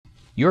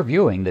You're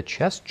viewing the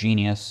Chess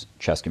Genius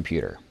Chess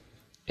Computer,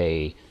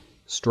 a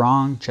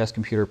strong chess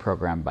computer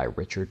program by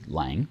Richard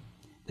Lang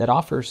that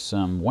offers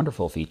some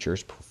wonderful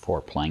features for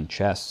playing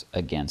chess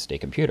against a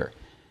computer.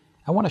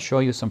 I want to show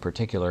you some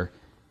particular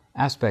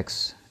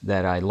aspects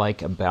that I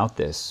like about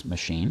this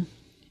machine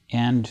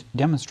and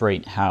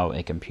demonstrate how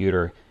a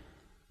computer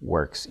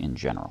works in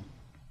general.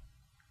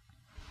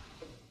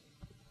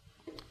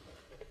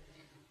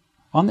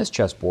 On this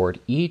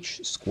chessboard,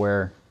 each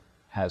square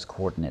has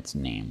coordinates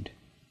named.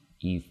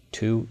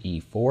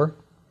 E2, E4.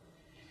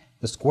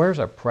 The squares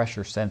are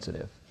pressure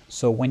sensitive,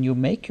 so when you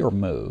make your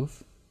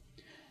move,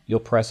 you'll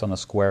press on the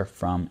square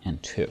from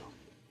and to.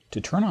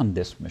 To turn on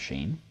this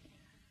machine,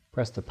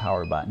 press the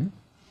power button,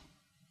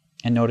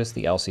 and notice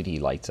the LCD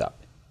lights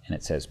up and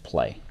it says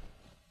play.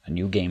 A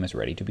new game is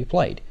ready to be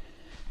played.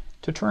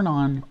 To turn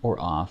on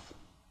or off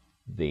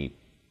the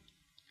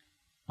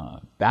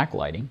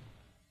backlighting,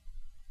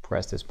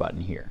 press this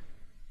button here.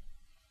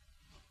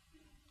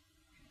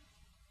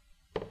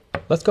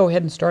 Let's go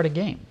ahead and start a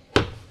game.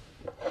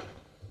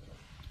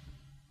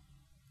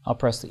 I'll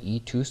press the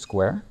E2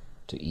 square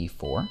to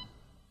E4,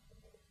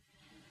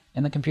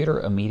 and the computer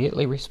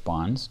immediately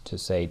responds to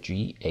say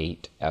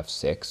G8,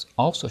 F6,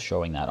 also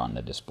showing that on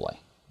the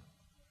display.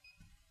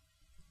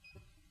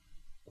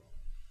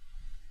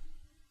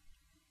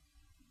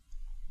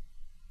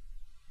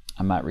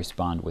 I might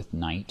respond with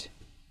Knight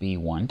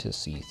B1 to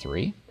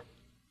C3.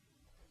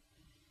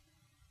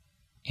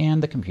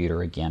 And the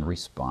computer again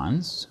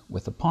responds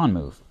with a pawn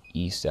move,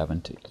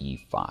 E7 to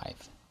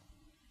E5.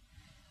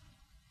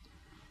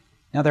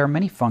 Now there are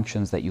many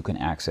functions that you can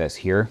access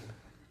here.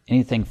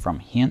 Anything from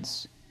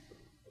hints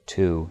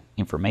to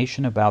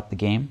information about the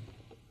game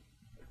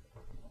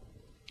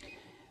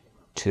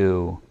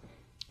to,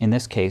 in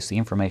this case, the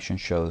information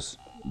shows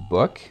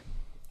book,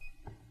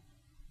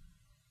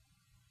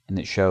 and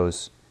it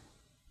shows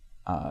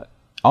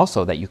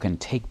also that you can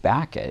take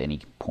back at any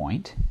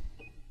point.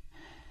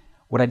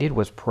 What I did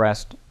was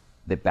pressed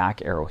the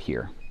back arrow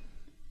here,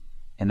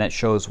 and that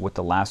shows what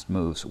the last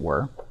moves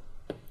were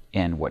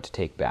and what to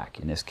take back.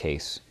 In this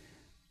case,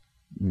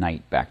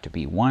 Knight back to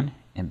B1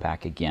 and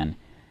back again,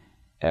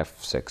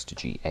 F6 to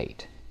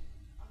G8.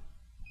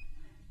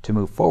 To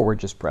move forward,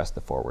 just press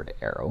the forward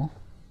arrow,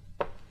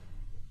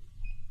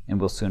 and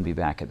we'll soon be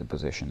back at the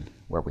position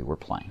where we were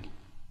playing.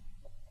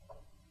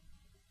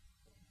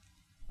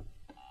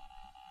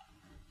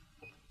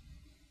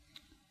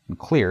 And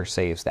clear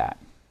saves that.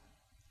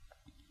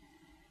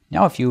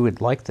 Now if you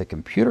would like the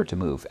computer to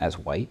move as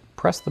white,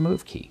 press the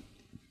move key.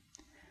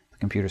 The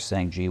computer's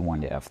saying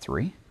G1 to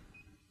F3.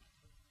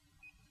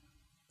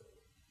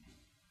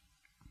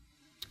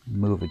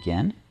 Move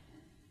again.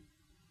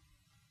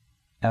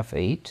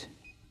 F8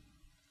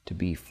 to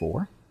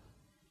B4.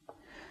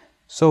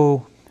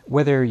 So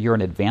whether you're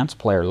an advanced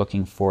player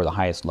looking for the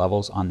highest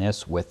levels on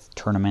this with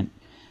tournament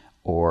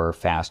or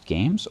fast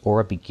games, or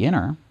a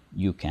beginner,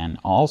 you can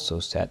also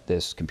set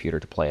this computer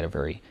to play at a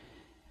very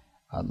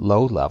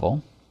low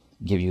level,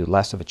 give you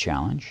less of a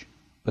challenge.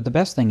 But the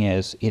best thing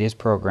is, it is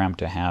programmed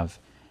to have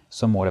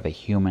somewhat of a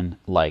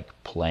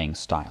human-like playing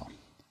style.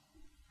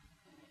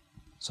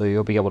 So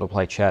you'll be able to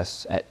play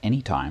chess at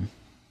any time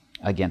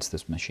against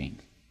this machine.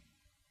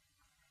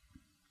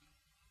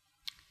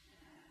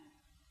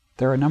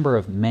 There are a number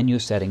of menu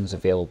settings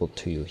available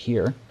to you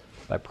here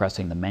by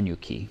pressing the menu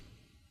key.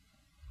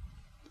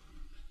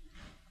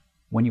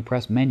 When you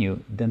press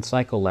menu, then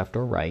cycle left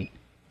or right,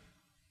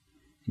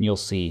 and you'll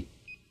see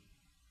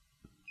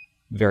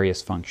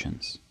various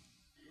functions.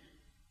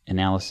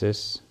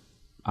 Analysis,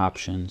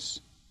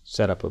 options,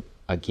 set up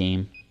a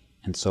game,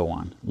 and so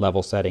on.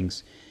 Level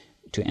settings.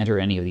 To enter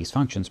any of these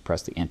functions,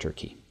 press the enter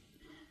key.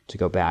 To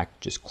go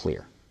back, just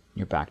clear.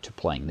 You're back to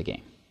playing the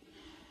game.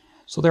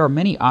 So there are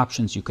many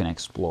options you can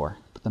explore,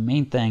 but the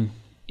main thing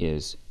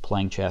is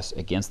playing chess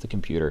against the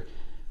computer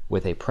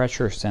with a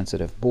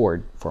pressure-sensitive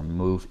board for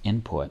move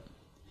input.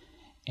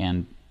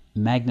 And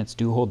magnets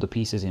do hold the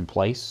pieces in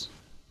place.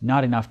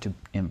 Not enough to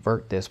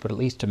invert this, but at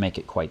least to make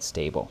it quite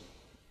stable.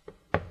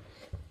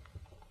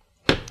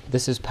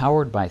 This is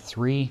powered by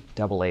 3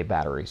 AA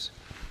batteries.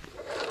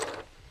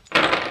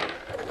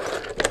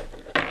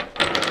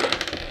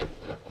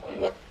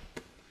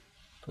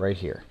 Right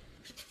here.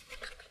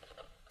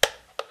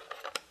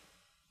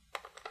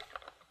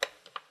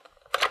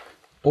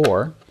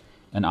 Or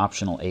an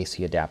optional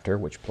AC adapter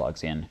which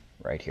plugs in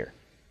right here.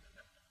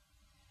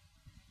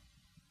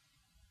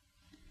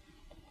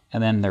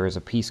 And then there is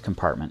a piece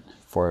compartment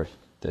for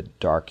the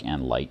dark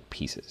and light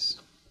pieces.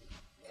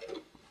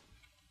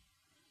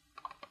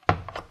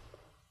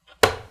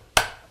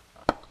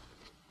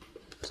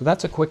 So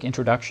that's a quick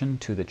introduction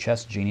to the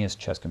Chess Genius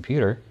chess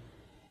computer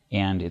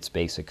and its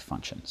basic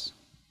functions.